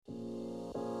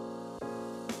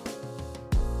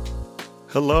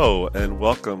Hello, and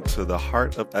welcome to the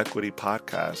Heart of Equity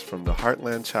podcast from the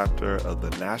Heartland chapter of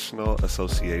the National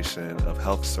Association of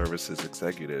Health Services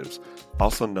Executives,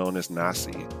 also known as NACE.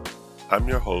 I'm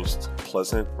your host,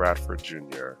 Pleasant Radford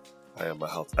Jr. I am a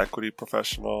health equity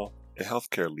professional, a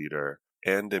healthcare leader,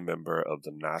 and a member of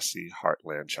the NACE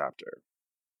Heartland chapter.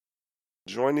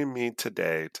 Joining me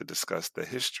today to discuss the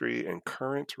history and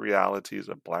current realities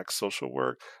of Black social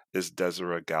work is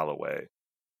Deseria Galloway.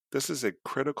 This is a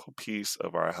critical piece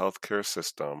of our healthcare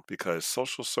system because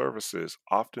social services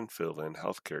often fill in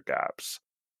healthcare gaps.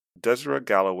 Deseria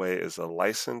Galloway is a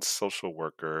licensed social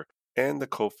worker and the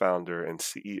co-founder and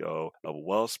CEO of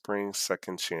Wellspring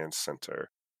Second Chance Center,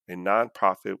 a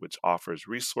nonprofit which offers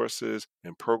resources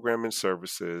and programming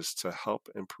services to help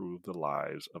improve the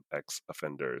lives of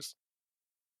ex-offenders.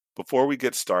 Before we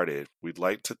get started, we'd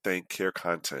like to thank Care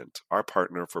Content, our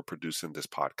partner for producing this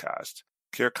podcast.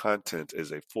 Care Content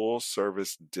is a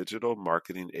full-service digital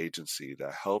marketing agency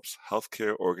that helps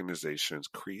healthcare organizations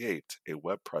create a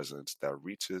web presence that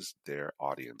reaches their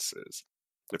audiences.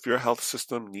 If your health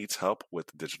system needs help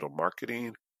with digital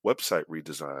marketing, website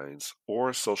redesigns,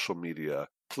 or social media,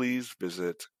 please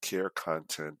visit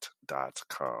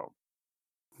carecontent.com.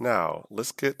 Now,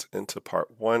 let's get into part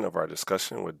one of our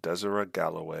discussion with Deseria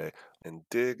Galloway and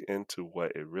dig into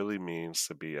what it really means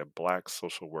to be a Black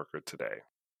social worker today.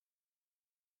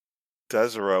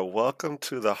 Deseria, welcome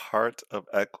to the Heart of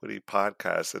Equity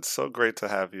podcast. It's so great to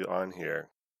have you on here.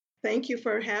 Thank you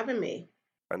for having me.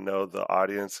 I know the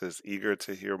audience is eager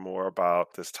to hear more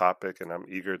about this topic, and I'm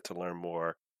eager to learn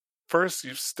more. First,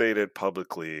 you've stated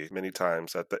publicly many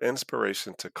times that the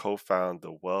inspiration to co-found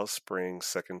the Wellspring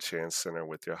Second Chance Center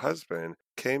with your husband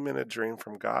came in a dream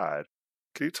from God.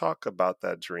 Can you talk about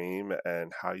that dream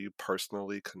and how you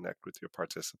personally connect with your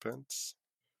participants?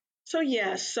 So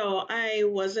I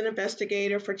was an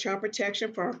investigator for child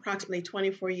protection for approximately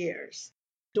 24 years.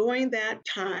 During that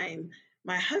time,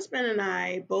 my husband and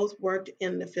I both worked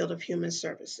in the field of human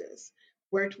services,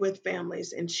 worked with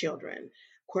families and children.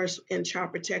 Of course, in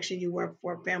child protection, you work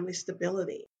for family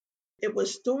stability. It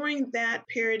was during that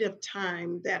period of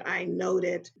time that I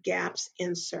noted gaps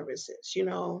in services.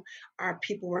 Our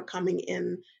people were coming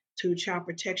in to child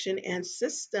protection and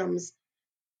systems,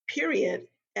 period,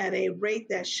 at a rate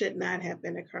that should not have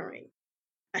been occurring.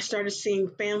 I started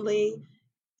seeing family,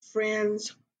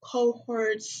 friends,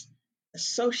 cohorts,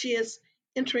 associates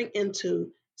entering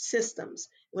into systems.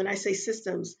 When I say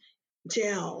systems,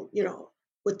 jail,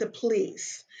 with the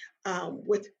police,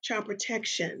 with child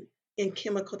protection, and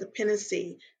chemical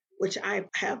dependency, which I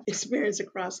have experienced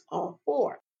across all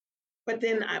four. But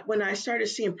then when I started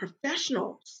seeing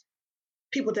professionals,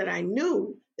 people that I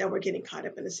knew that were getting caught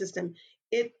up in the system,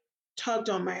 it tugged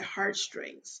on my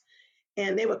heartstrings.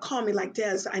 And they would call me like,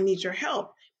 Des, I need your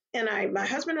help. And my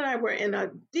husband and I were in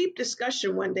a deep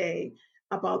discussion one day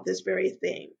about this very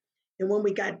thing. And when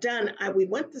we got done, we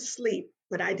went to sleep,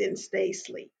 but I didn't stay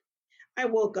asleep. I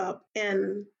woke up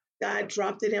and God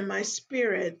dropped it in my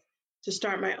spirit to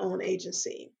start my own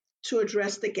agency to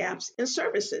address the gaps in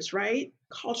services, right?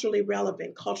 Culturally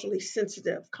relevant, culturally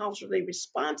sensitive, culturally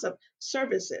responsive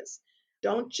services.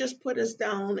 Don't just put us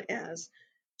down as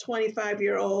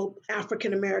 25-year-old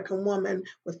African-American woman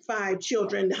with 5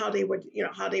 children, how they were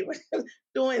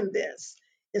doing this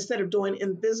instead of doing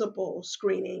invisible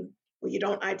screening where you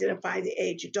don't identify the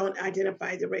age, you don't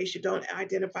identify the race, you don't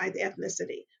identify the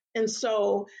ethnicity. And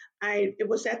so it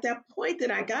was at that point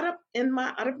that I got up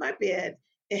out of my bed.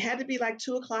 It had to be like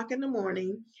 2:00 in the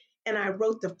morning. And I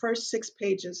wrote the first 6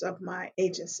 pages of my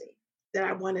agency that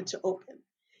I wanted to open.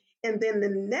 And then the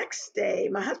next day,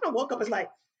 my husband woke up and was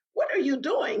like, what are you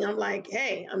doing? I'm like,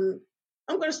 hey, I'm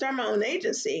going to start my own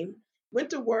agency.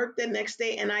 Went to work the next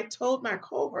day and I told my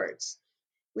cohorts,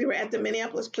 we were at the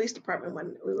Minneapolis Police Department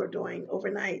when we were doing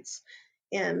overnights.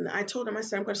 And I told them, I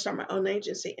said, I'm going to start my own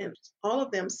agency. And all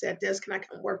of them said, Des, can I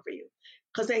come work for you?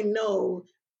 Because they know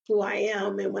who I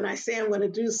am. And when I say I'm going to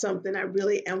do something, I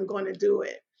really am going to do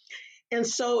it. And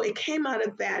so it came out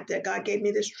of that God gave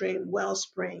me this dream,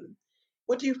 Wellspring.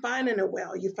 What do you find in a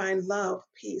well? You find love,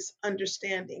 peace,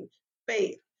 understanding,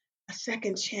 faith, a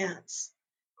second chance,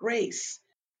 grace.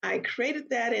 I created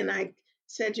that and I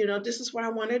said, this is what I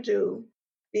want to do.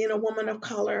 Being a woman of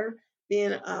color,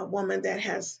 being a woman that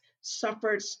has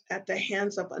suffered at the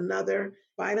hands of another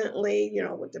violently,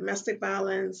 with domestic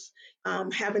violence,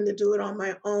 having to do it on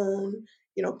my own,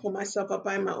 pull myself up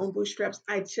by my own bootstraps.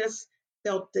 I just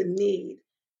felt the need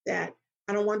that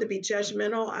I don't want to be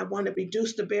judgmental. I want to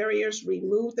reduce the barriers,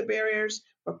 remove the barriers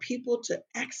for people to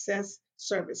access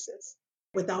services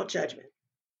without judgment.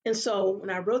 And so when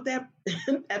I wrote that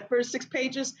that first 6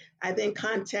 pages, I then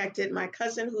contacted my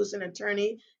cousin, who's an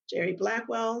attorney, Jerry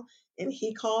Blackwell, and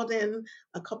he called in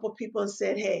a couple people and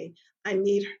said, "Hey, I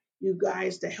need you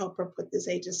guys to help her put this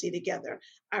agency together."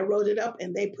 I wrote it up,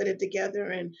 and they put it together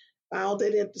and filed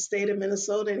it at the state of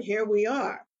Minnesota, and here we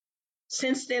are.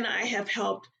 Since then, I have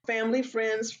helped family,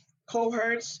 friends,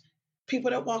 cohorts,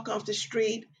 people that walk off the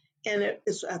street. And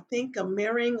it's, I think, a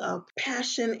marrying of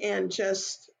passion and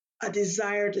just a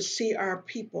desire to see our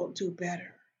people do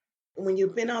better. When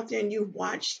you've been out there and you've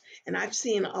watched, and I've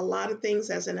seen a lot of things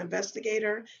as an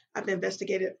investigator, I've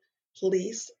investigated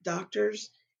police, doctors,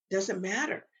 doesn't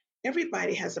matter.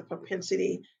 Everybody has a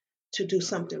propensity to do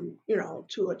something,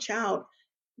 to a child,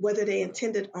 whether they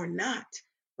intended or not,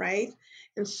 right?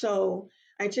 And so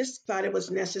I just thought it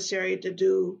was necessary to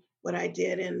do what I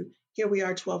did. And here we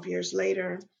are 12 years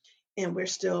later, and we're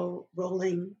still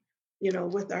rolling,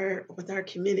 with our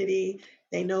community.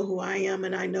 They know who I am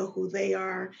and I know who they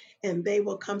are, and they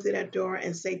will come through that door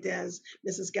and say, "Des,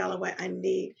 Mrs. Galloway, I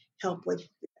need help with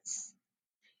this."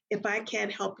 If I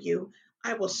can't help you,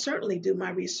 I will certainly do my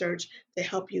research to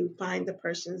help you find the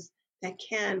persons that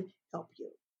can help you.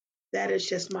 That is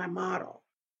just my model.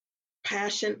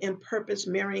 Passion and purpose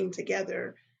marrying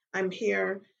together. I'm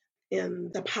here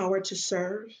in the power to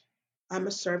serve. I'm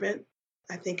a servant.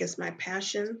 I think it's my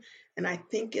passion, and I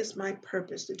think it's my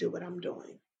purpose to do what I'm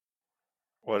doing.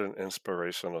 What an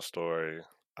inspirational story.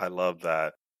 I love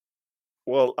that.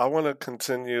 Well, I want to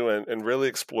continue and really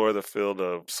explore the field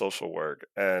of social work.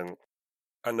 And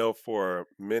I know for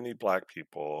many Black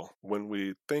people, when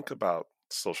we think about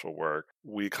social work,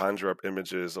 we conjure up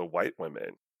images of white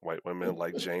women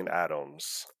like Jane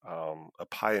Addams, a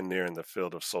pioneer in the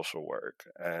field of social work.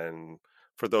 And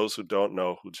for those who don't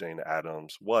know who Jane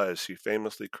Addams was, she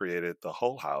famously created the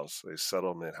Whole House, a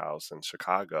settlement house in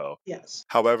Chicago. Yes.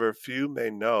 However, few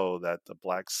may know that the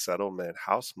Black settlement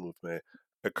house movement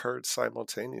occurred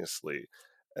simultaneously.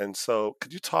 And so,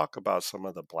 could you talk about some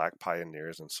of the Black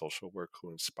pioneers in social work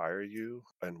who inspire you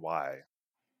and why?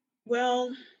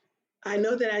 Well, I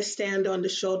know that I stand on the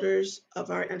shoulders of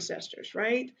our ancestors,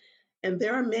 right? And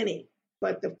there are many,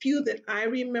 but the few that I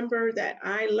remember that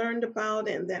I learned about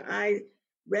and that I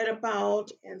read about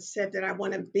and said that I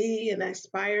want to be and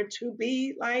aspire to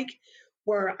be like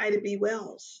were Ida B.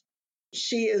 Wells.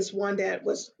 She is one that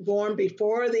was born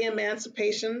before the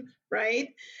emancipation, right?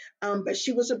 But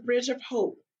she was a bridge of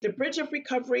hope. The bridge of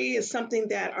recovery is something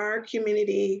that our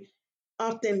community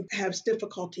often has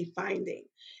difficulty finding.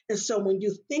 And so when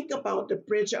you think about the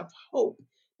bridge of hope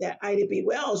that Ida B.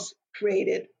 Wells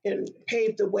created and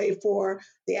paved the way for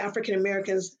the African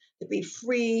Americans to be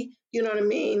free, you know what I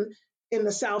mean? In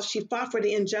the South, she fought for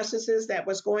the injustices that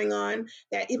was going on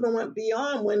that even went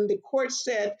beyond when the court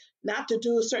said not to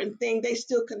do a certain thing, they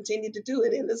still continued to do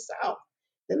it in the South.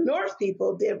 The North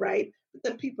people did right,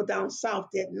 but the people down South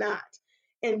did not.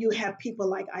 And you have people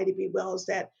like Ida B. Wells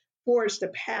that forged the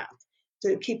path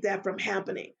to keep that from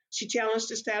happening. She challenged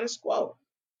the status quo.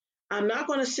 I'm not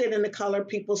going to sit in the colored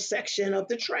people section of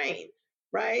the train,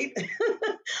 right?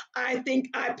 I think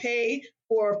I pay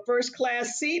for a first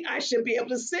class seat. I should be able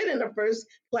to sit in a first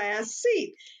class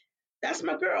seat. That's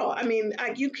my girl. I mean,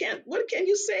 you can't, what can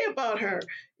you say about her?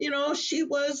 She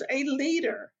was a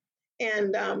leader,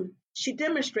 and she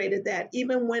demonstrated that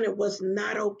even when it was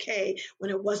not okay,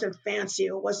 when it wasn't fancy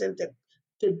or wasn't the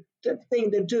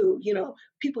thing to do.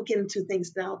 People get into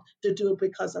things now to do it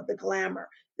because of the glamour.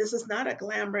 This is not a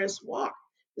glamorous walk.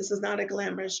 This is not a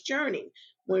glamorous journey.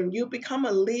 When you become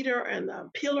a leader and a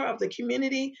pillar of the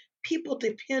community, people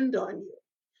depend on you.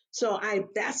 So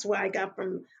that's what I got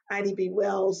from Ida B.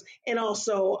 Wells. And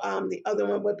also the other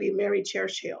one would be Mary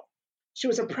Churchill. She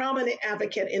was a prominent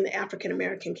advocate in the African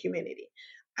American community.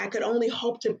 I could only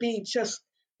hope to be just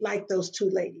like those two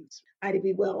ladies, Ida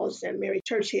B. Wells and Mary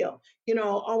Churchill,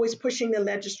 always pushing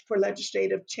for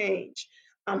legislative change,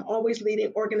 always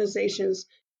leading organizations.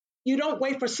 You don't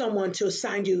wait for someone to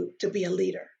assign you to be a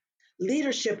leader.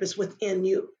 Leadership is within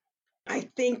you. I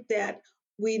think that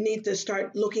we need to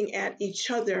start looking at each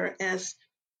other as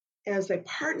a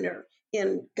partner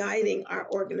in guiding our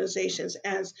organizations,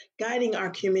 as guiding our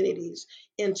communities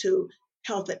into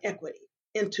health and equity,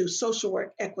 into social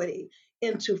work equity,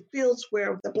 into fields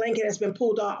where the blanket has been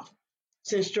pulled off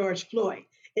since George Floyd.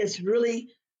 It's really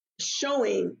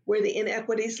showing where the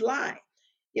inequities lie,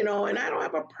 and I don't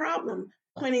have a problem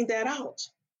pointing that out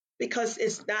because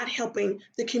it's not helping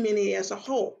the community as a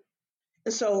whole.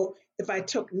 And so, if I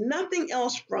took nothing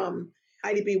else from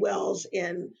Ida B. Wells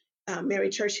and Mary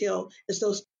Churchill, it's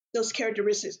those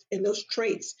characteristics and those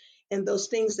traits and those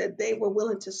things that they were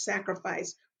willing to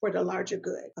sacrifice for the larger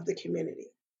good of the community.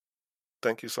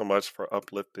 Thank you so much for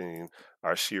uplifting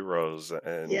our sheroes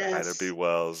and Ida B. Yes,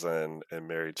 Wells and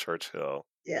Mary Churchill.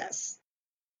 yes.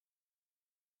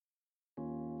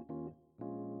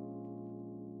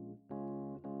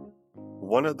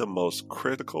 One of the most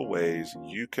critical ways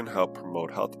you can help promote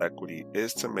health equity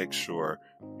is to make sure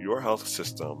your health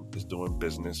system is doing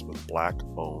business with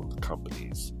Black-owned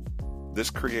companies. This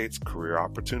creates career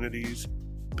opportunities,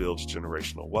 builds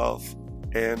generational wealth,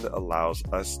 and allows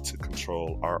us to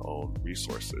control our own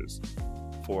resources.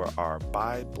 For our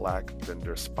Buy Black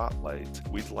Vendor Spotlight,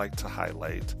 we'd like to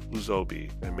highlight Uzobi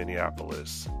in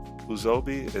Minneapolis.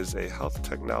 Uzobi is a health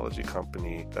technology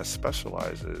company that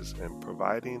specializes in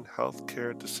providing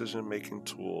healthcare decision-making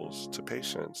tools to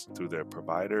patients through their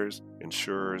providers,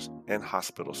 insurers, and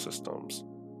hospital systems.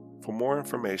 For more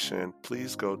information,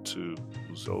 please go to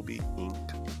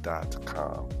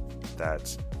uzobiinc.com.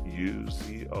 That's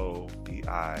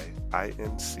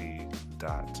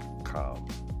uzobiinc.com.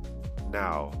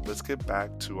 Now, let's get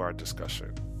back to our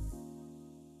discussion.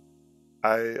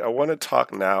 I want to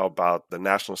talk now about the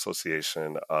National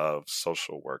Association of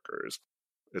Social Workers.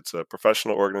 It's a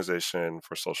professional organization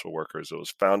for social workers. It was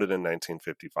founded in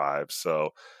 1955, so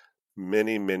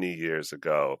many, many years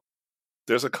ago.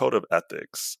 There's a code of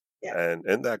ethics. Yeah. And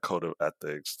in that code of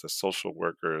ethics, the social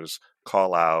workers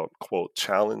call out, quote,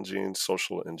 challenging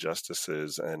social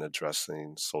injustices and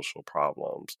addressing social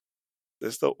problems.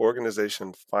 Is the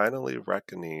organization finally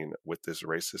reckoning with this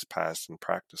racist past and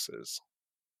practices?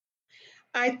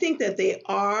 I think that they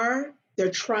are.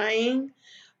 They're trying.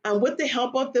 With the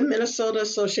help of the Minnesota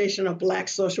Association of Black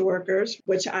Social Workers,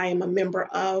 which I am a member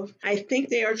of, I think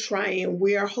they are trying.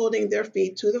 We are holding their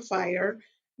feet to the fire.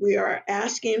 We are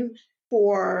asking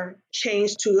for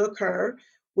change to occur.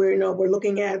 We're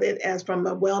looking at it as from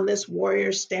a wellness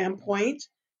warrior standpoint.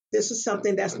 This is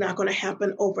something that's not going to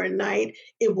happen overnight.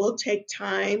 It will take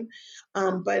time,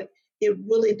 but it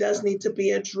really does need to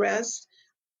be addressed.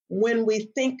 When we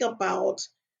think about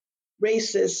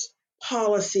racist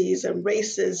policies and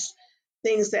racist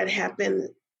things that happen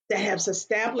that have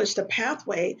established a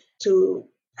pathway to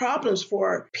problems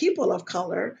for people of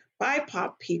color,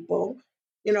 BIPOC people,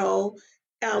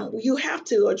 you have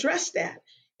to address that.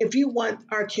 If you want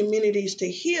our communities to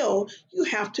heal, you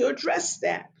have to address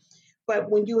that. But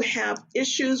when you have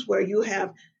issues where you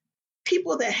have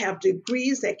people that have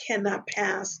degrees that cannot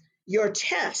pass your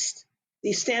test,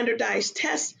 these standardized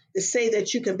tests that say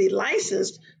that you can be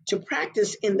licensed to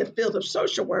practice in the field of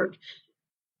social work,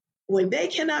 when they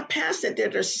cannot pass it,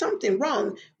 there's something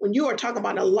wrong. When you are talking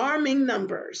about alarming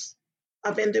numbers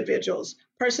of individuals,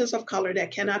 persons of color that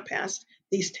cannot pass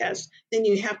these tests, then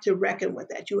you have to reckon with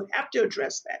that. You have to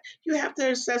address that. You have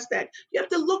to assess that. You have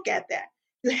to look at that.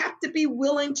 You have to be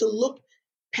willing to look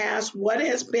past what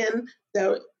has been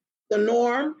the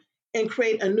norm and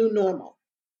create a new normal.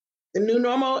 The new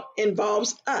normal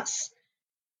involves us.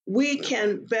 We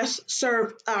can best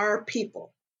serve our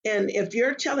people. And if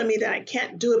you're telling me that I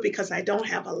can't do it because I don't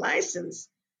have a license,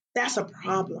 that's a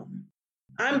problem.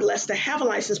 I'm blessed to have a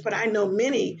license, but I know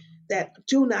many that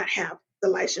do not have the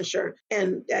licensure,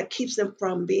 and that keeps them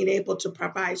from being able to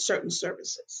provide certain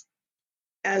services.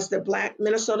 As the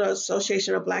Minnesota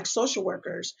Association of Black Social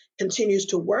Workers continues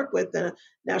to work with the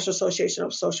National Association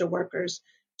of Social Workers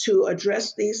to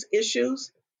address these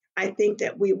issues, I think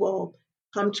that we will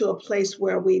come to a place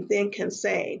where we then can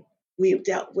say we've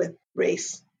dealt with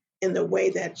race in the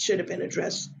way that should have been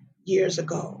addressed years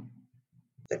ago.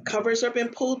 The covers have been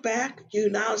pulled back. You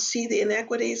now see the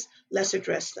inequities. Let's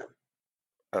address them.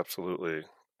 Absolutely.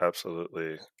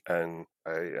 Absolutely. And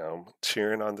I am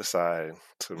cheering on the side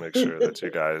to make sure that you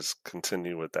guys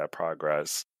continue with that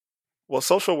progress. Well,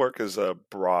 social work is a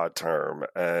broad term,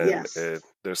 and Yes.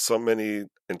 there's so many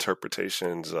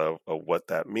interpretations of what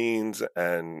that means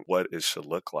and what it should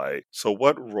look like. So,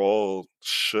 what role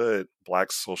should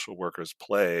Black social workers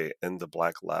play in the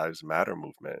Black Lives Matter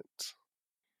movement?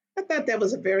 I thought that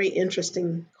was a very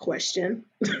interesting question.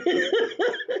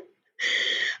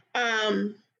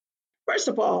 um, First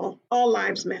of all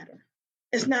lives matter.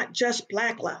 It's not just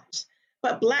Black lives,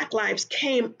 but Black lives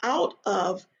came out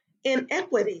of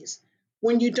inequities.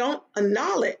 When you don't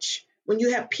acknowledge, when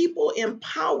you have people in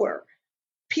power,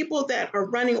 people that are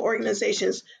running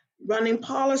organizations, running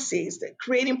policies, that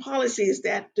creating policies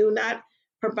that do not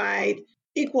provide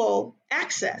equal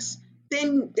access,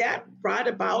 then that brought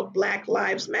about Black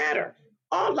Lives Matter.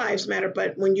 All lives matter,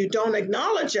 but when you don't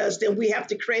acknowledge us, then we have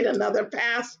to create another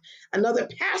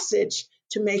passage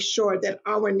to make sure that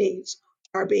our needs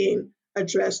are being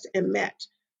addressed and met.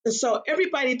 And so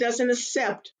everybody doesn't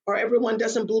accept, or everyone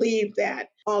doesn't believe that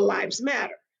all lives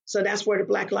matter. So that's where the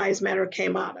Black Lives Matter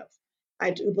came out of.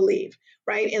 I do believe,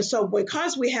 right? And so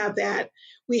because we have that,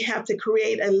 we have to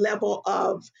create a level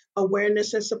of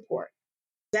awareness and support.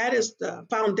 That is the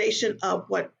foundation of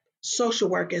what social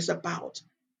work is about.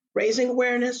 Raising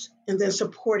awareness and then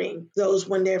supporting those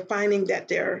when they're finding that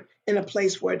they're in a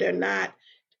place where they're not.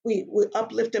 We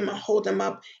uplift them and hold them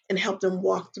up and help them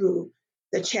walk through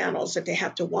the channels that they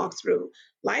have to walk through.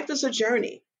 Life is a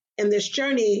journey. And this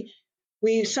journey,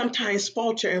 we sometimes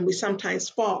falter and we sometimes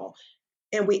fall.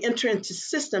 And we enter into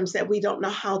systems that we don't know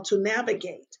how to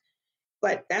navigate.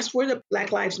 But that's where the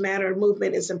Black Lives Matter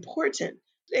movement is important.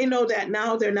 They know that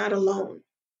now they're not alone.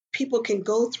 People can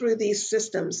go through these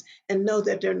systems and know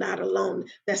that they're not alone,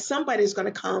 that somebody's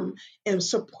going to come and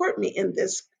support me in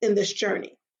this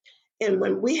journey. And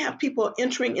when we have people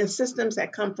entering in systems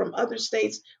that come from other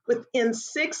states, within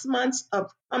 6 months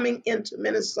of coming into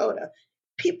Minnesota,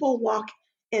 people walk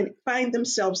and find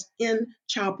themselves in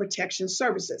child protection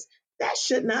services. That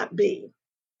should not be.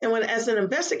 And when, as an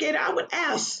investigator, I would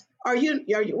ask, where are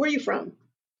you from?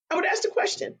 I would ask the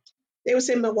question. They would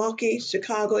say Milwaukee,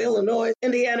 Chicago, Illinois,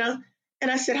 Indiana. And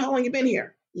I said, how long you been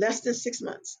here? Less than 6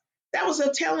 months. That was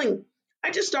a telling. I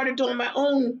just started doing my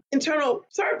own internal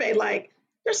survey, like,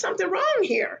 there's something wrong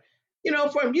here.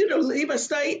 For you to leave a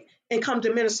state and come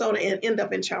to Minnesota and end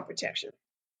up in child protection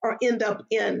or end up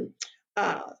in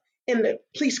the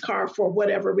police car for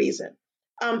whatever reason.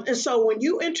 And so when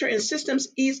you enter in systems,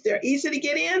 they're easy to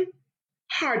get in,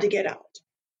 hard to get out.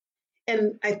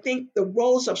 And I think the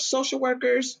roles of social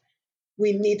workers,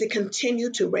 we need to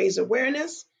continue to raise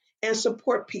awareness and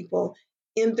support people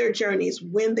in their journeys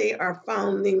when they are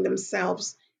finding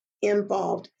themselves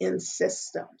involved in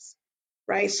systems,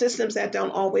 right? Systems that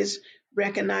don't always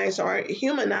recognize or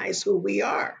humanize who we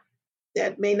are,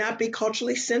 that may not be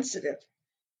culturally sensitive.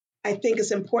 I think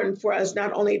it's important for us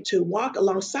not only to walk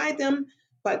alongside them,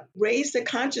 but raise the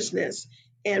consciousness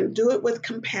and do it with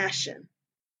compassion.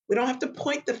 We don't have to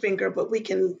point the finger, but we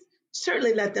can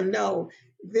certainly let them know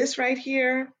this right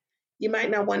here, you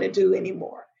might not want to do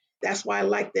anymore. That's why I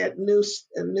like that new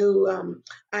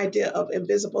idea of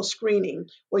invisible screening,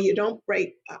 where you don't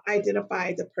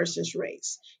identify the person's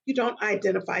race. You don't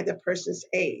identify the person's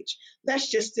age.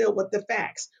 Let's just deal with the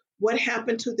facts. What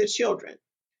happened to the children?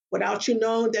 Without you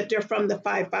knowing that they're from the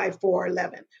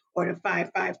 55411 or the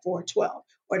 55412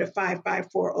 or the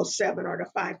 55407 or the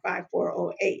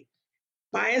 55408.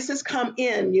 Biases come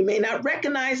in. You may not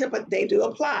recognize it, but they do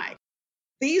apply.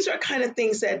 These are kind of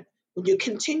things that when you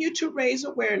continue to raise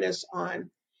awareness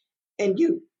on and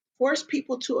you force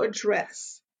people to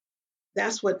address,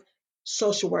 that's what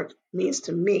social work means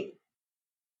to me.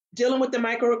 Dealing with the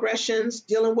microaggressions,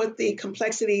 dealing with the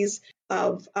complexities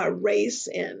of race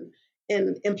and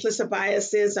implicit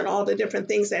biases and all the different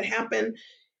things that happen,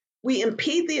 we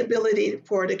impede the ability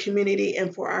for the community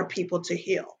and for our people to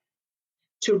heal.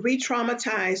 To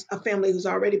re-traumatize a family who's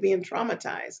already being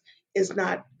traumatized is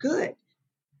not good.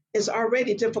 It's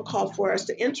already difficult for us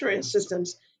to enter in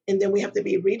systems, and then we have to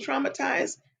be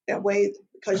re-traumatized that way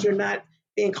because you're not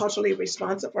being culturally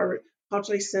responsive or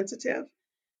culturally sensitive.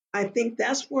 I think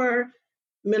that's where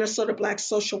Minnesota Black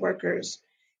social workers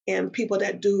and people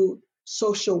that do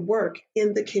social work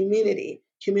in the community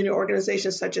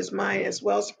organizations such as mine, as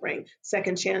Wellspring,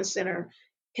 Second Chance Center,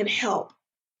 can help.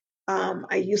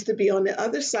 I used to be on the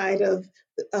other side of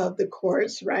the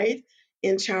courts, right,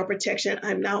 in child protection.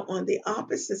 I'm now on the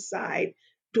opposite side,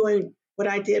 doing what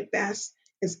I did best,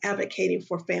 is advocating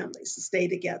for families to stay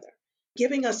together,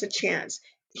 giving us a chance,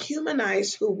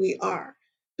 humanize who we are.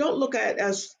 Don't look at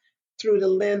us through the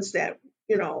lens that,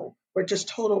 we're just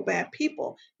total bad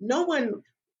people. No one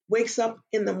wakes up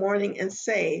in the morning and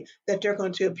say that they're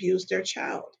going to abuse their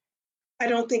child. I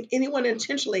don't think anyone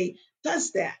intentionally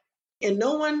does that. And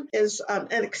no one is an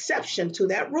exception to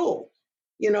that rule,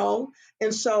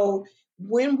 And so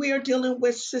when we are dealing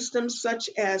with systems such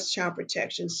as child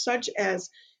protection, such as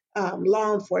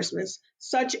law enforcement,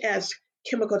 such as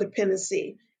chemical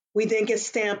dependency, we then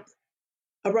get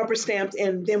rubber stamped,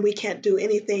 and then we can't do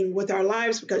anything with our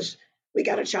lives because we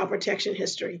got a child protection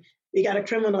history. We got a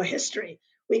criminal history.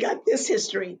 We got this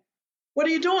history. What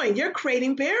are you doing? You're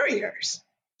creating barriers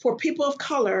for people of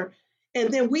color,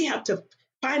 and then we have to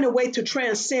find a way to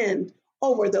transcend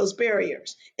over those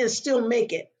barriers and still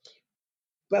make it.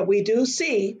 But we do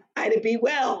see Ida B.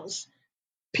 Wells,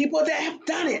 people that have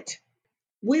done it.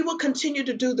 We will continue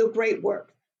to do the great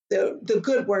work, the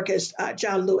good work, as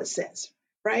John Lewis says,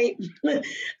 right?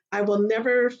 I will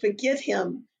never forget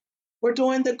him. We're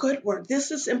doing the good work.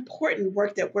 This is important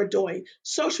work that we're doing.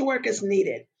 Social work is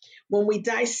needed. When we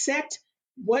dissect,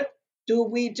 what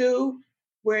do?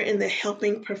 We're in the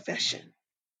helping profession.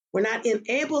 We're not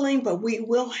enabling, but we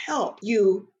will help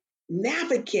you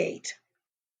navigate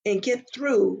and get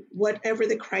through whatever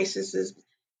the crisis is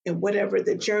and whatever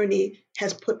the journey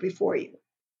has put before you.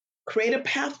 Create a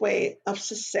pathway of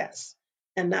success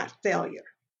and not failure.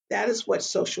 That is what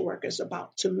social work is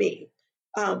about to me.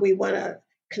 We want to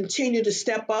continue to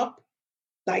step up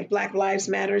like Black Lives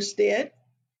Matters did.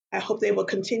 I hope they will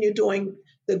continue doing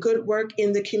the good work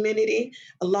in the community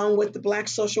along with the Black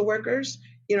social workers.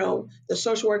 The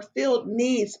social work field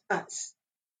needs us.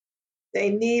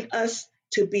 They need us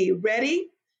to be ready.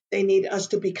 They need us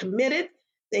to be committed.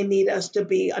 They need us to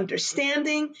be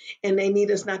understanding, and they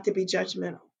need us not to be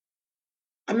judgmental.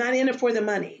 I'm not in it for the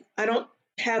money. I don't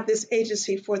have this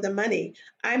agency for the money.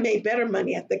 I made better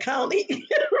money at the county,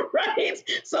 right?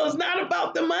 So it's not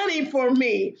about the money for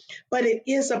me, but it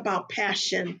is about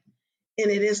passion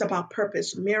and it is about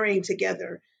purpose, marrying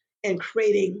together and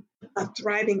creating a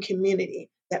thriving community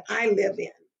that I live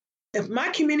in. If my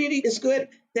community is good,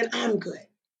 then I'm good.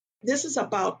 This is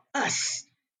about us.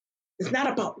 It's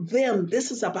not about them.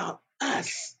 This is about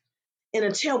us. And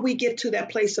until we get to that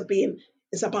place of being,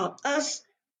 it's about us,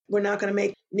 we're not going to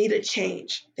make needed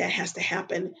change that has to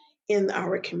happen in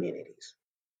our communities.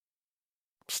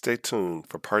 Stay tuned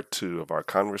for part 2 of our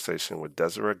conversation with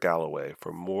Deseria Galloway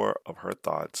for more of her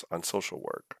thoughts on social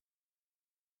work.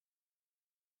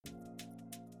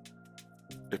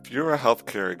 If you're a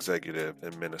healthcare executive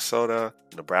in Minnesota,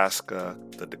 Nebraska,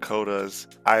 the Dakotas,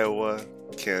 Iowa,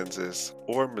 Kansas,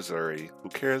 or Missouri who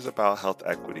cares about health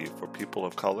equity for people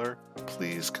of color,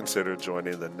 please consider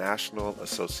joining the National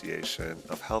Association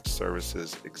of Health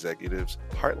Services Executives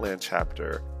Heartland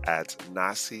chapter at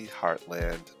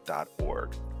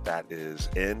NASEHeartland.org. That is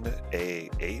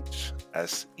NAHSE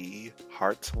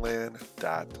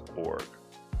Heartland.org.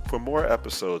 For more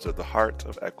episodes of the Heart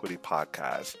of Equity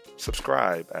podcast,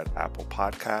 subscribe at Apple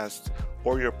Podcasts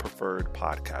or your preferred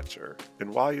podcatcher.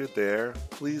 And while you're there,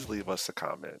 please leave us a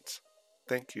comment.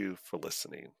 Thank you for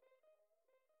listening.